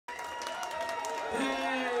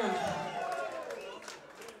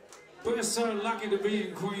We're so lucky to be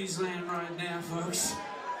in Queensland right now, folks.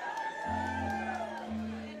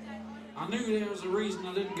 I knew there was a reason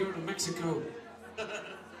I didn't go to Mexico.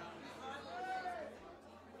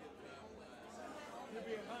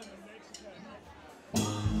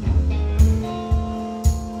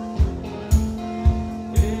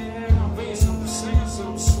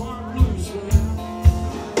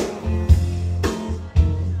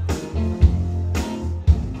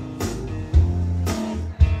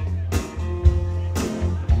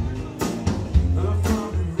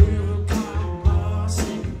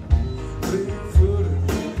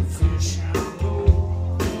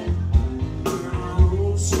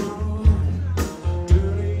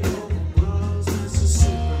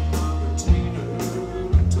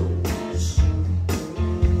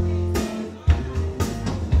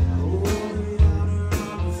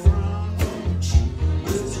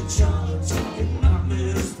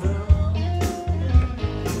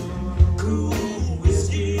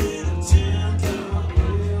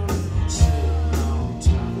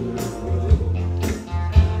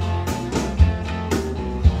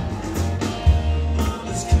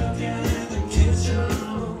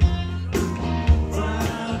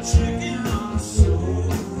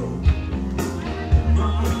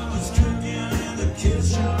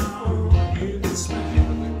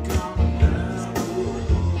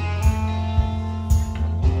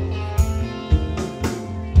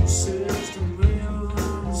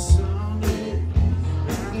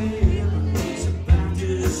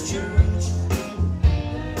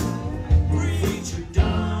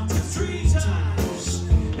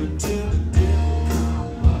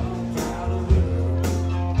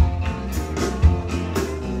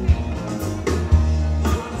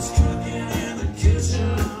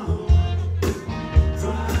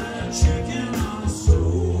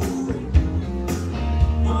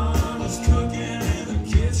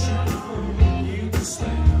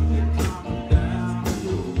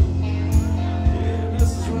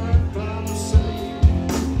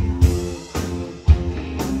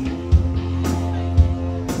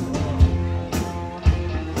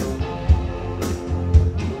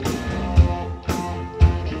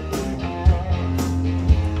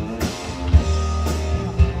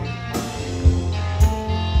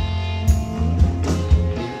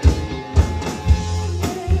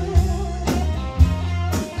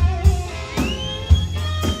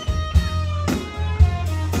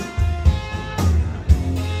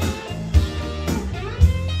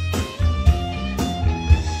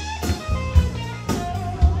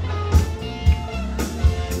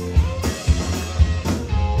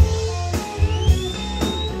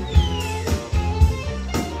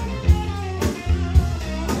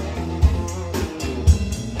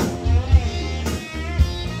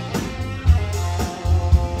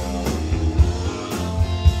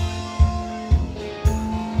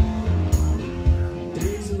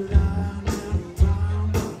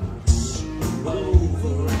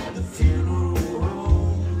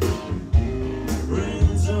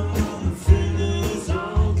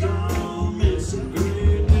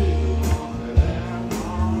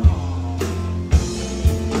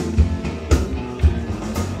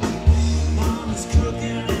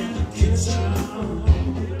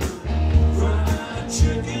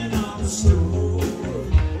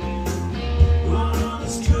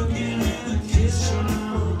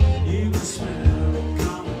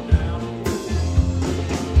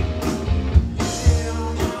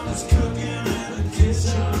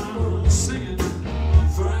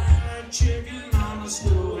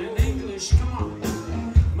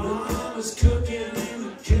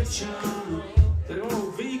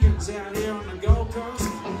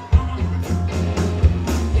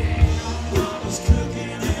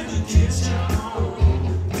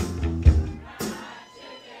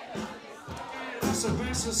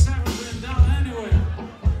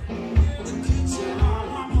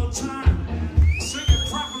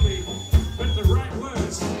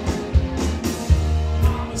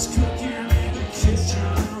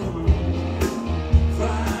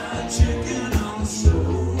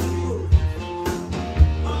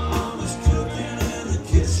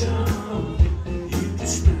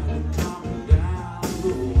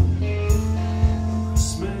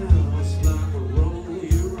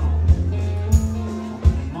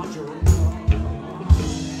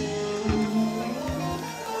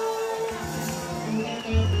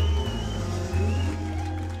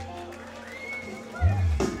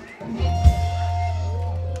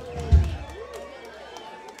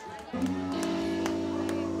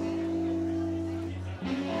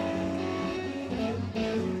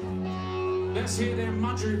 guys hear them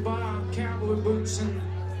Mudgeeraba cowboy boots and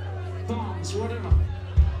thongs, whatever.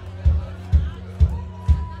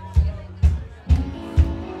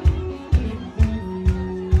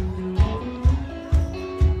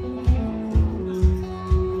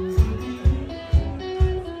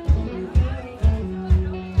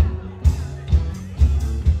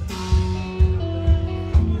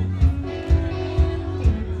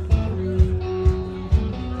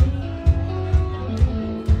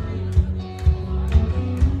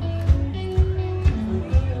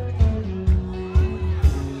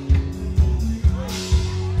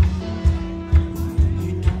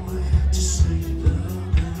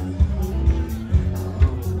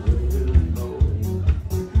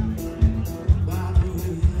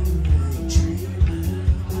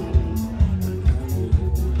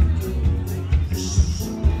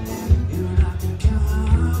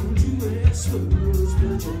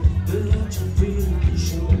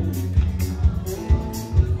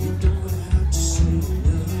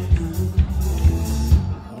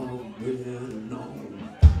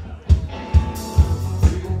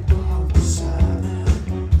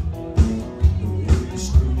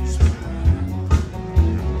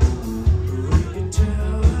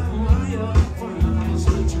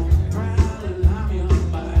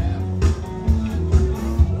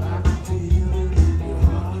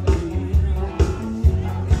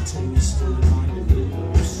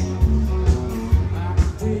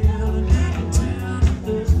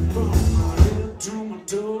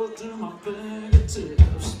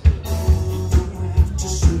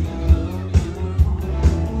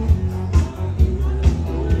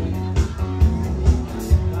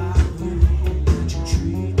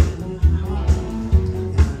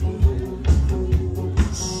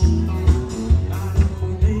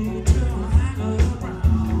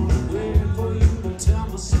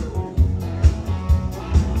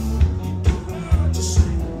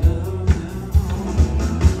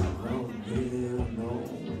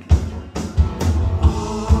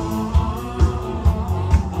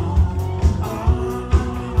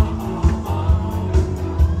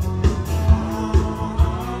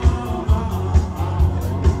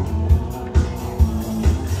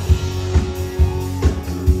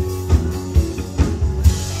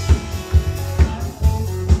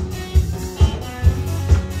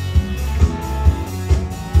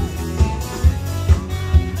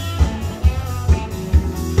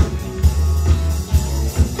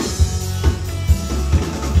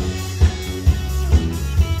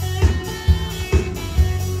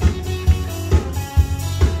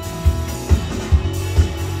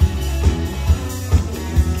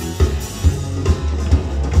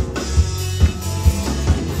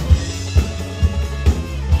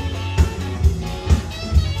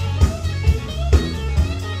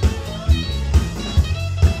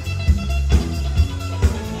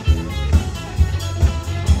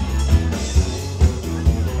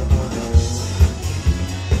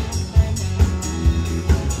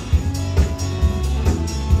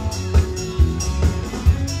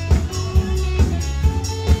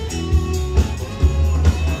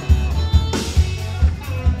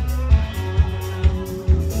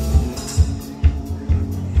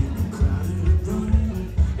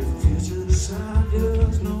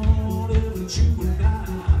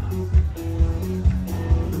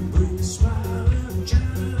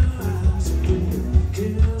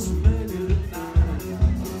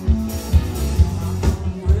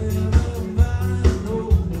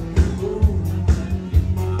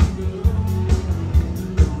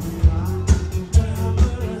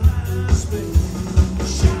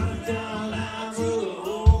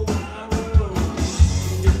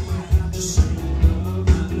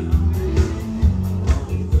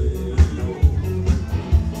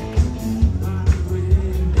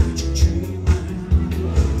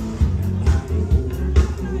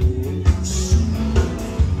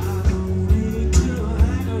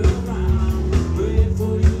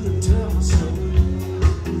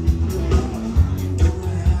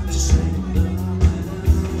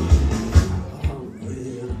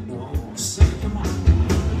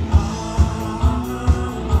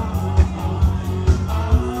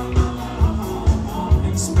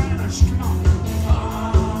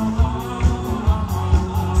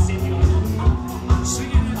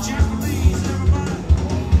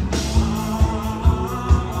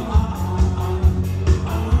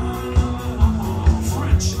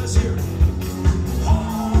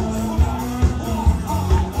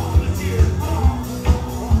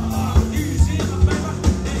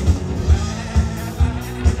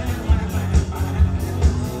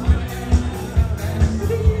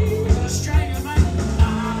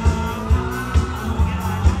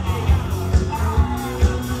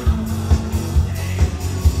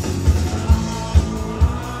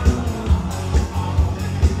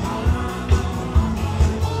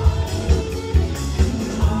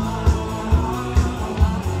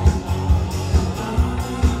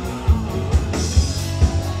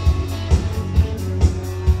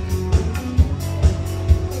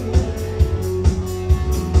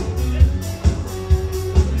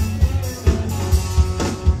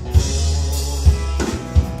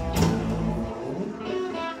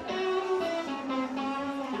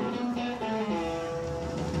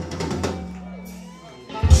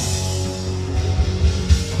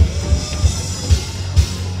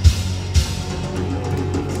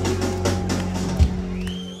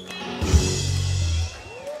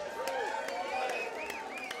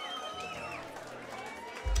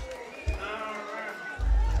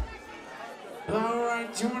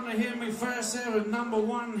 to hear me first ever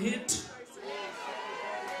 #1 hit?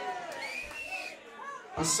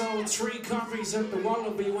 I sold 3 copies at the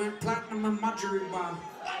Wallaby, went platinum in Mudgeeraba.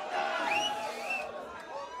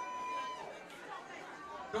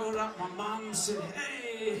 Called up my mum and said,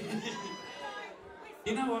 hey!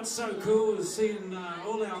 You know what's so cool is seeing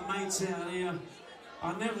all our mates out here.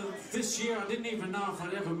 This year I didn't even know if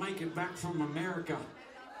I'd ever make it back from America.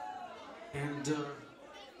 And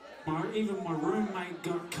even my roommate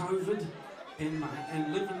got COVID and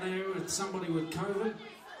living there with somebody with COVID.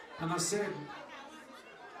 And I said,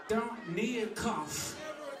 don't near cough.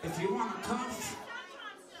 If you want to cough,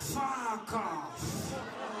 fuck off.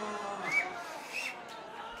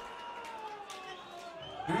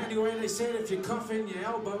 Anyway, they said if you cough in your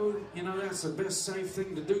elbow, you know, that's the best safe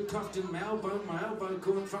thing to do. Coughed in my elbow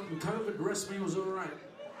caught fucking COVID, the rest of me was all right.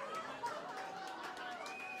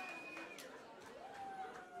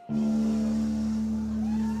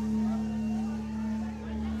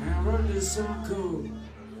 I wrote this song called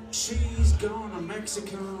She's Gone to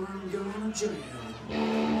Mexico, I'm going to jail.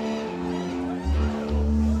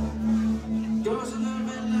 Goes a little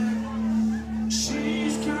bit like,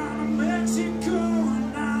 she's gone to Mexico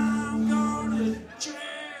and I'm going to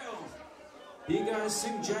jail. You guys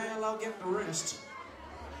sing jail, I'll get the rest.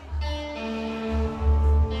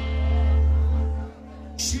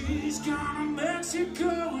 She's gone to Mexico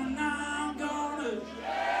and I'm going to jail.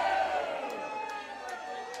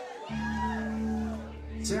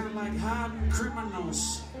 Sound like hardened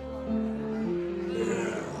criminals.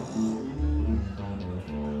 Yeah.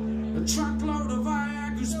 A truckload of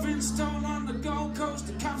Viagra's been stolen on the Gold Coast.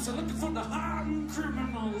 The cops are looking for the hardened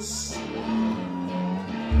criminals.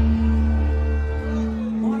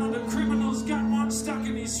 One of the criminals got one stuck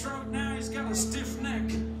in his throat. Now he's got a stiff neck.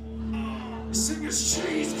 The singer,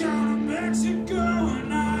 she's gone to Mexico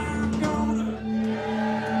and I'm going to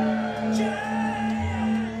jail.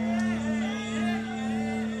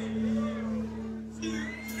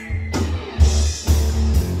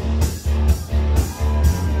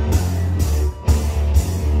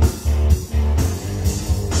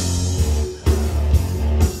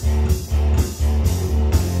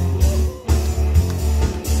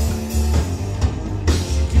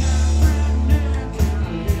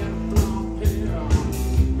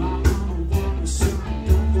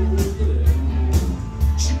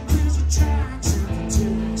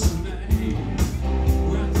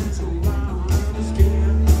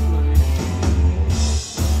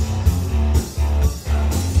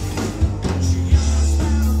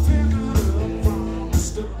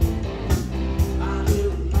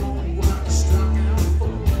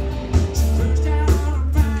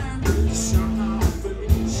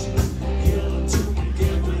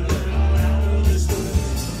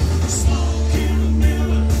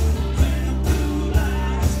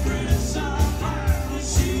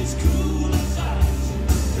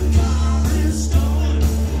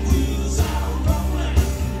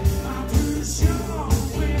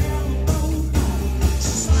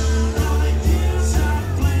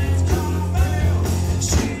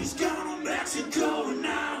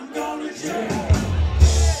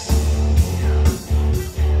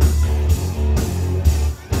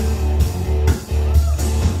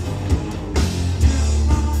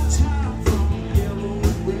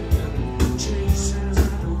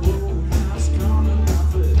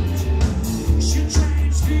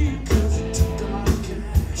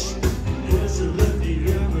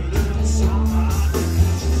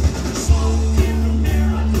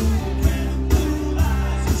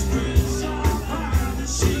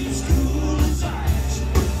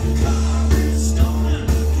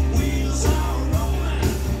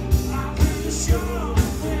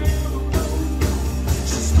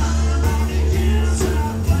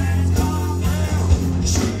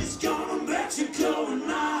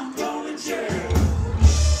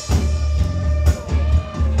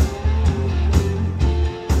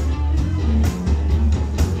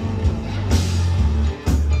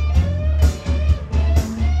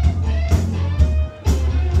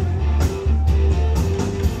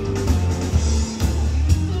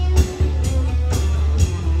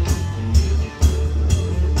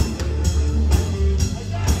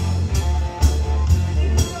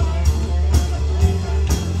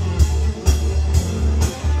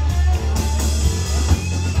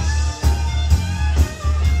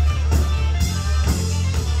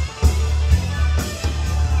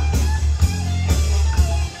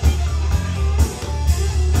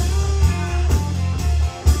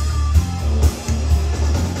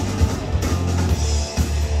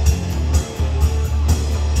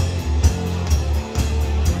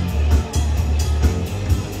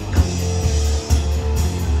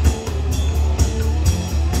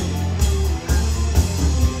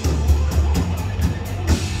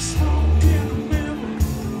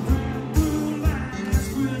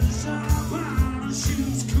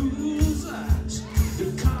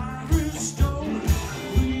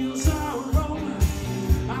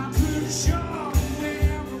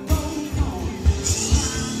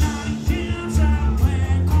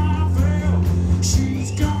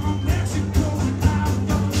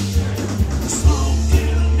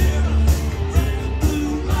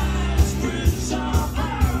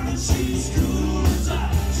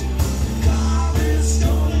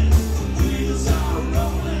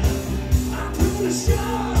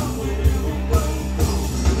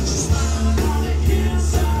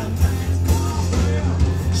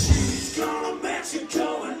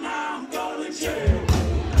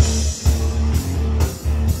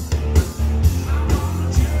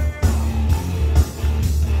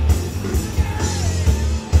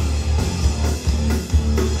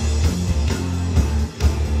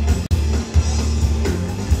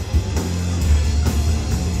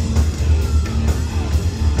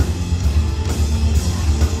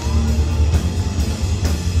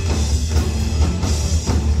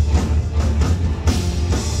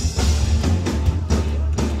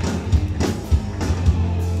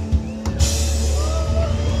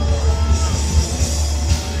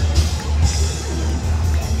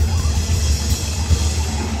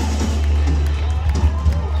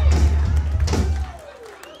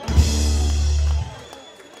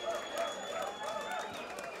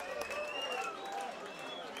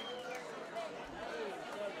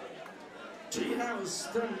 Gee, that was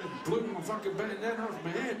blew my fucking bandana off my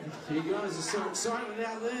head. You guys are so excited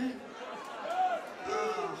out there.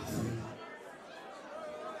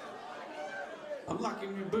 I'm lucky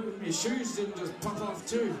my shoes didn't just pop off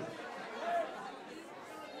too.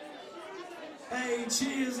 Hey,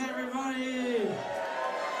 cheers everybody!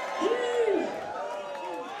 Woo!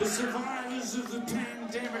 The survivors of the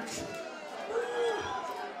pandemic